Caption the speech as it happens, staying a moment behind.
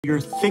You're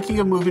thinking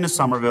of moving to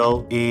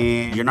Somerville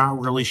and you're not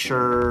really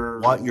sure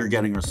what you're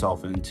getting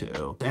yourself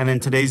into. And in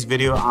today's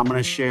video, I'm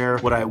gonna share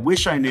what I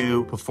wish I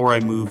knew before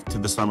I moved to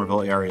the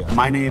Somerville area.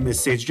 My name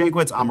is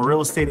Jankowitz. I'm a real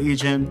estate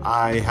agent.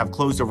 I have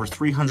closed over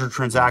 300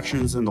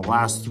 transactions in the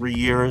last 3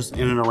 years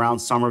in and around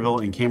Somerville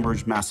and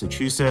Cambridge,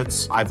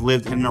 Massachusetts. I've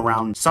lived in and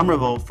around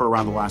Somerville for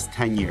around the last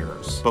 10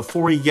 years.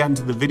 Before we get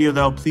into the video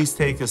though, please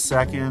take a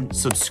second,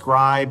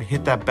 subscribe,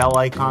 hit that bell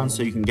icon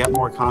so you can get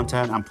more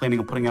content. I'm planning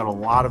on putting out a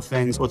lot of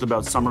things, both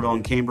about Somerville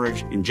and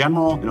Cambridge in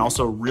general, and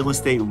also real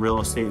estate and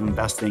real estate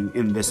investing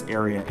in this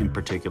area in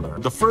particular.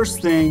 The first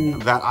thing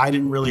that I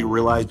didn't really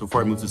realize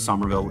before I moved to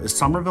Somerville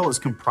is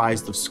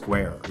comprised of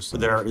squares. So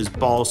there is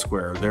Ball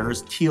Square, there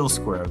is Teal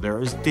Square, there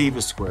is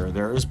Davis Square,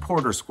 there is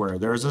Porter Square,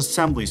 there is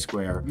Assembly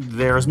Square,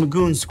 there is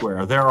Magoon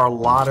Square. There are a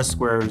lot of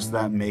squares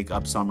that make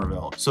up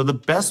Somerville. So the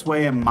best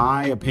way, in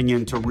my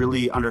opinion, to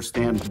really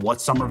understand what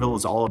Somerville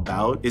is all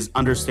about is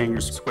understand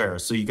your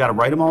squares. So you got to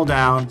write them all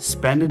down,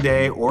 spend a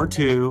day or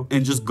two,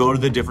 and just go to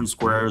the different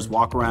squares,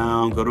 walk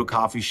around, go to a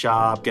coffee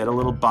shop, get a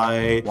little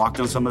bite, walk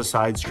down some of the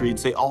side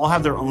streets. They all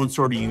have their own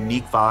sort of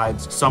unique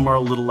vibes. Some are a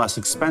little less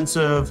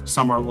expensive,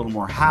 some are a little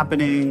more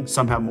happening,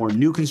 some have more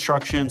new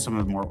construction, some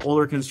have more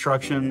older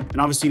construction. And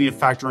obviously you need to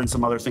factor in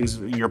some other things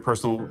in your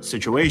personal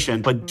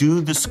situation, but do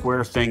the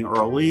square thing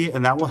early,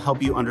 and that will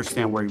help you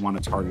understand where you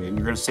want to target. And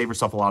you're going to save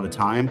yourself a lot of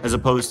time, as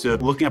opposed to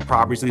looking at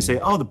properties and you say,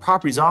 oh, the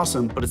property's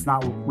awesome, but it's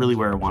not really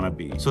where I want to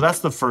be. So that's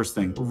the first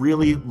thing.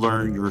 Really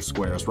learn your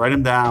squares. Write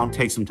them down,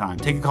 take some time.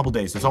 Take a couple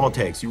days. That's all it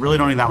takes. You really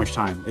don't need that much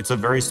time. It's a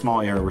very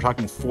small area. We're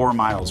talking 4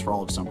 miles for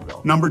all of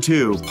Somerville. Number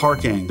 2,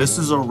 parking. This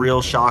is a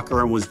real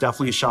shocker and was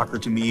definitely a shocker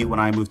to me when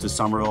I moved to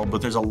Somerville,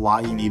 but there's a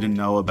lot you need to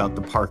know about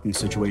the parking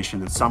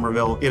situation in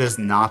Somerville. It is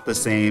not the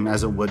same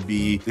as it would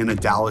be in a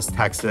Dallas,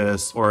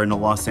 Texas, or in a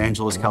Los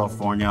Angeles,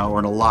 California, or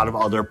in a lot of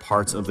other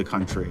parts of the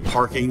country.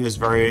 Parking is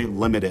very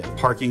limited.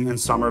 Parking in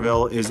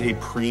Somerville is a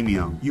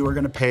premium. You are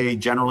going to pay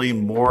generally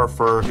more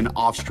for an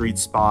off-street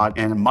spot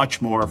and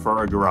much more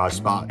for a garage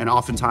spot. And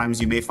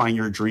oftentimes you may find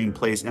your dream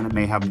place and it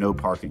may have no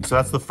parking. So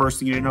that's the first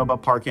thing you need to know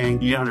about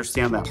parking. You need to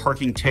understand that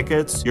parking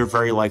tickets, you're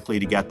very likely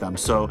to get them.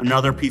 So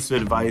another piece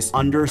of advice,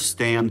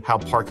 understand how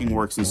parking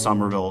works in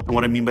Somerville. And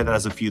what I mean by that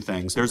is a few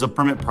things. There's a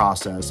permit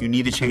process. You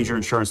need to change your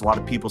insurance. A lot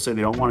of people say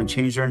they don't want to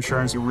change their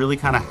insurance. You really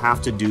kind of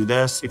have to do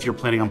this if you're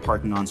planning on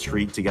parking on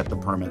street to get the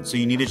permit. So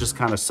you need to just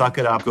kind of suck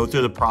it up, go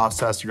through the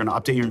process. You're going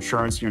to update your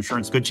insurance. Your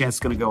insurance, good chance, is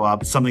going to go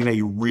up. It's something that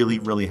you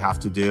really have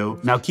to do.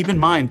 Now, keep in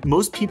mind,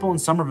 most people in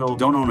Somerville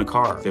don't own a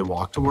car. They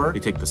walk to work, they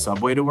take the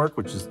subway to work,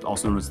 which is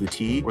also known as the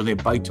T, or they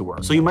bike to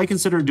work. So you might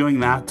consider doing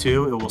that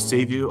too. It will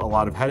save you a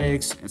lot of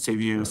headaches and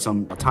save you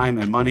some time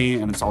and money,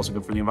 and it's also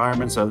good for the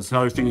environment. So it's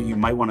another thing that you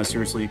might want to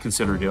seriously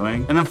consider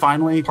doing. And then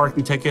finally,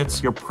 parking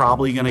tickets, you're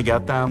probably going to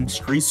get them.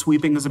 Street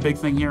sweeping is a big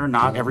thing here.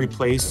 Not every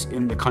place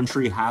in the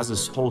country has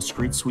this whole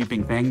street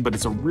sweeping thing, but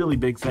it's a really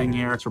big thing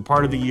here. It's for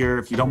part of the year.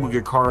 If you don't move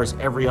your cars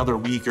every other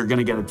week, you're going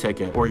to get a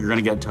ticket or you're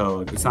going to get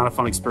towed. It's not a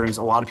fun experience.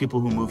 A lot of people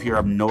who move here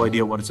have no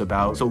idea what it's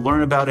about. So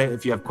learn about it.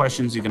 If you have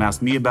questions, you can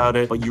ask me about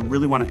it, but you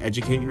really want to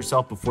educate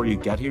yourself before you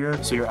get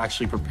here so you're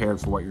actually prepared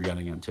for what you're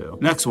getting into.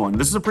 Next one.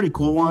 This is a pretty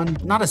cool one.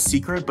 Not a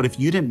secret, but if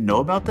you didn't know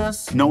about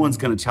this, no one's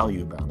going to tell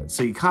you about it.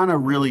 So you kind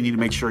of really need to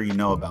make sure you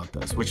know about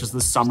this, which is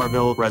the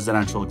Somerville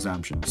residential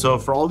exemption. So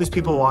for all these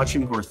people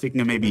watching who are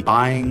thinking of maybe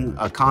buying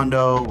a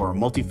condo or a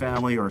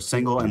multifamily or a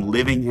single and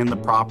living in the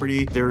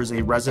property, there is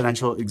a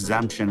residential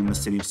exemption in the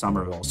city of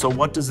Somerville. So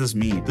what does this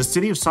mean? The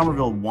city of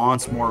Somerville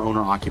wants more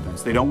owner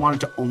occupants. They don't want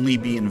it to only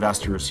be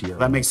investors here.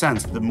 That makes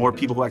sense. The more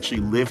people who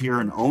actually live here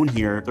and own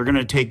here, they're going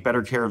to take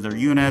better care of their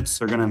units.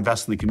 They're going to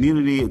invest in the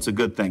community. It's a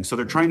good thing. So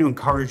they're trying to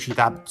encourage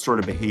that sort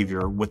of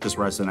behavior with this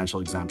residential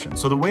exemption.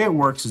 So the way it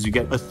works is you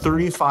get a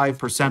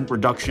 35%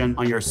 reduction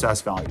on your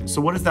assessed value.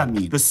 So what does that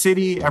mean? The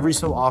city every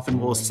so often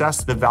will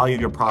assess the value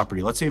of your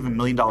property. Let's say you have $1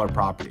 million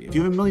property. If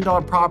you have $1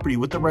 million property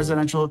with the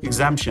residential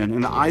exemption,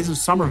 in the eyes of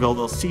Somerville,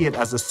 they'll see it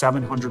as a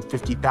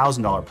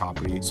 $750,000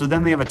 property. So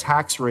then they have a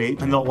tax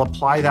rate and they'll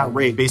apply that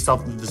rate based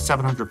off of the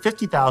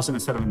 $750,000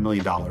 instead of $1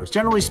 million.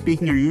 Generally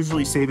speaking, you're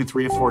usually saving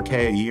 $3 to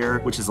 $4K a year,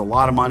 which is a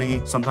lot of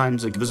money.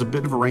 Sometimes there's a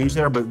bit of a range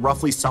there, but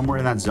roughly somewhere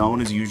in that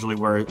zone is usually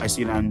where I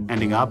see it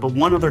ending up. But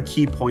one other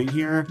key point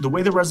here, the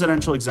way the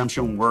residential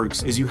exemption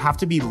works is you have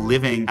to be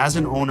living as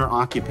an owner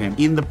occupant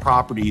in the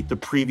property the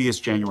previous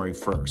January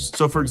 1st.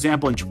 So for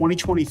example, in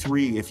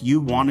 2023, if you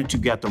wanted to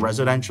get the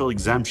residential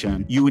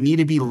exemption, you would need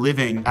to be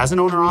living as an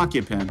owner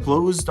occupant,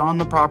 closed on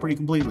the property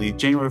completely,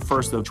 January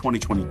 1st of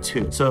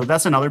 2022. So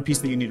that's another piece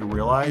that you need to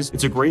realize.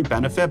 It's a great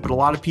benefit, but a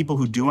lot of people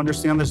who do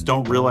understand this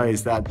don't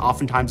realize that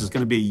oftentimes it's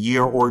going to be a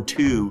year or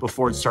two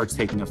before it starts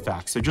taking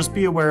effect. So just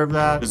be aware of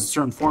that. There's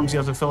certain forms you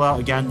have to fill out.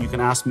 Again, you can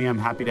ask me. I'm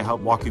happy to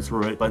help walk you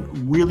through it, but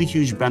really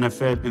huge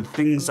benefit and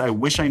things I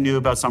wish I knew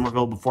about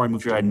Somerville before I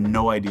moved here I had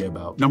no idea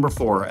about. Number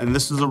 4, and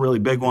this is a really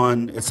big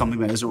one. It's something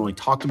that isn't really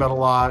talked about a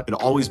lot. It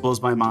always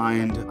blows my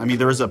mind. I mean,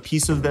 there is a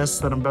piece of this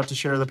that I'm about to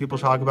share that people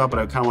talk about, but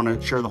I kind of want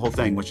to share the whole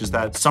thing, which is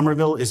that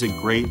Somerville is a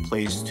great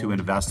place to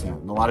invest in.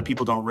 And a lot of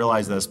people don't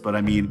realize this, but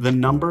I mean, the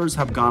numbers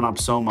have gone up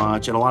so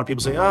much, and a lot of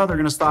people say, oh, they're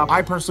gonna stop.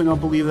 I personally don't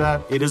believe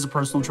that. It is a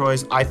personal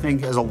choice. I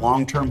think as a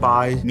long-term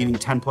buy, meaning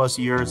 10 plus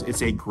years,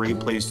 it's a great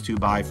place to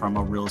buy from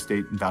a real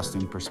estate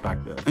investing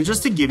perspective. And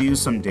just to give you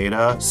some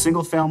data,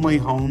 single family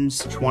homes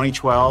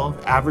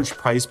 2012, average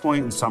price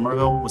point in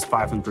Somerville was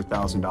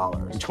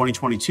 $500,000. In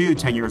 2022,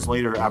 10 years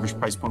later, average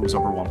price point was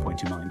over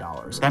 $1.2 million.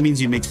 That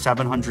means you make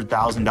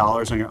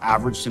 $700,000 on your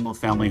average single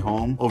family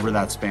home over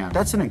that span.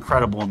 That's an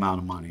incredible amount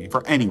of money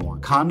for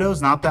anyone.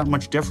 Condos, not that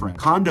much different.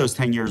 Condos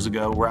 10 years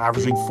ago were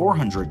averaging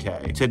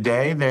 $400K.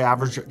 Today, they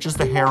average just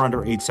a hair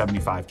under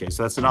 $875K.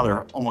 So that's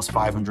another almost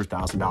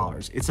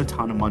 $500,000. It's a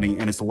ton of money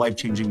and it's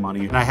life-changing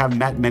money. And I have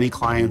met many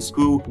clients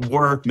who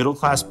were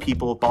middle-class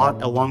people,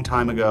 bought a long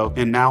time ago,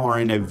 and now are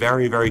in a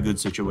very, very good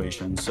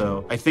situation.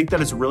 So I think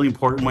that it's really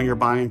important when you're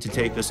buying to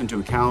take this into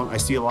account. I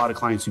see a lot of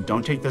clients who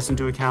don't take this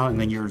into account,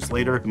 and then years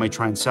later, they might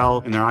try and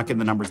sell and they're not getting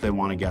the numbers they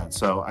want to get.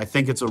 So I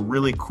think it's a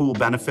really cool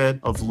benefit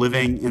of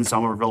living in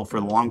Somerville for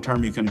the long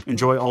term. You can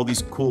enjoy all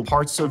these cool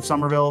parts of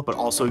Somerville, but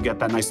also get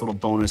that nice little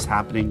bonus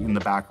happening in the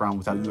background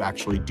without you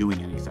actually doing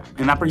anything.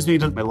 And that brings me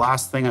to my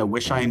last thing I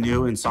wish I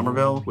knew in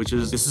Somerville, which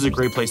is this is a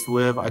great place to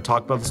live. I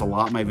talk about this a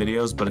lot in my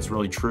videos, but it's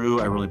really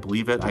true. I really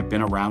believe it. I've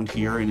been around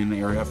here and in the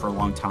area for a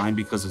long time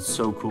because it's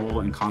so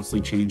cool and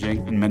constantly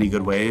changing in many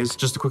good ways.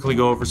 Just to quickly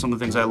go over some of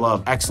the things I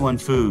love.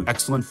 Excellent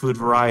food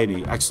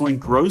variety, excellent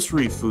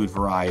grocery food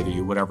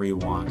variety, whatever you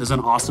want. There's an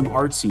awesome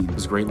art scene.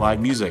 There's great live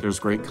music. There's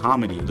great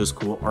comedy. There's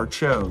cool art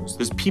shows.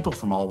 There's people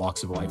from all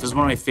walks of life. This is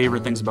one of my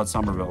favorite things about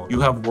Somerville.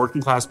 You have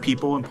working class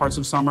people in parts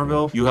of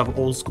Somerville. You have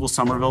old school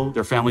Somerville.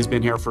 Their family's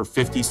been here for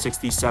 50,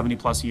 60, 70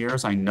 plus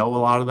years. I know a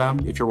lot of them.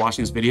 If you're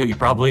watching this video,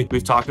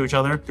 we've talked to each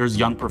other. There's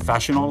young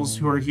professionals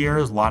who are here.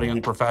 There's a lot of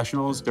young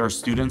professionals. There are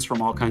students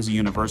from all kinds of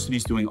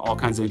universities doing all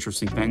kinds of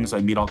interesting things. I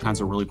meet all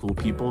kinds of really cool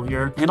people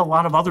here and a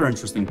lot of other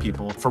interesting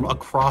people from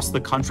across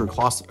the country,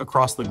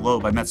 across the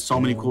globe. I met so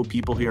many cool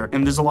people here.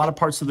 And there's a lot of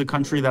parts of the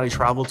country that I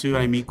travel to and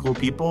I meet cool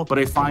people, but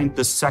I find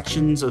the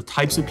sections of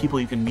types of people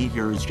you can meet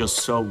here is just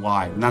so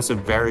wide. And that's a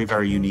very,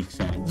 very unique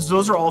thing. So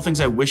those are all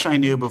things I wish I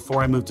knew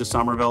before I moved to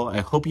Somerville. I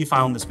hope you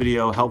found this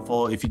video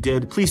helpful. If you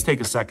did, please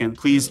take a second.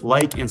 Please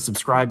like and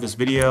subscribe this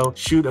video.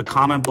 Shoot a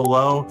comment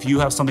below if you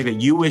have something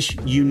that you wish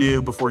you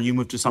knew before you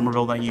moved to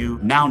Somerville that you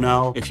now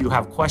know. If you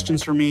have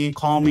questions for me,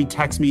 call me,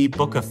 text me,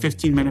 book a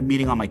 15-minute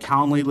meeting on my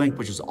Calendly link,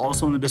 which is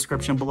also in the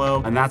description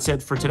below. And that's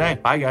it for today.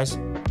 Bye, guys.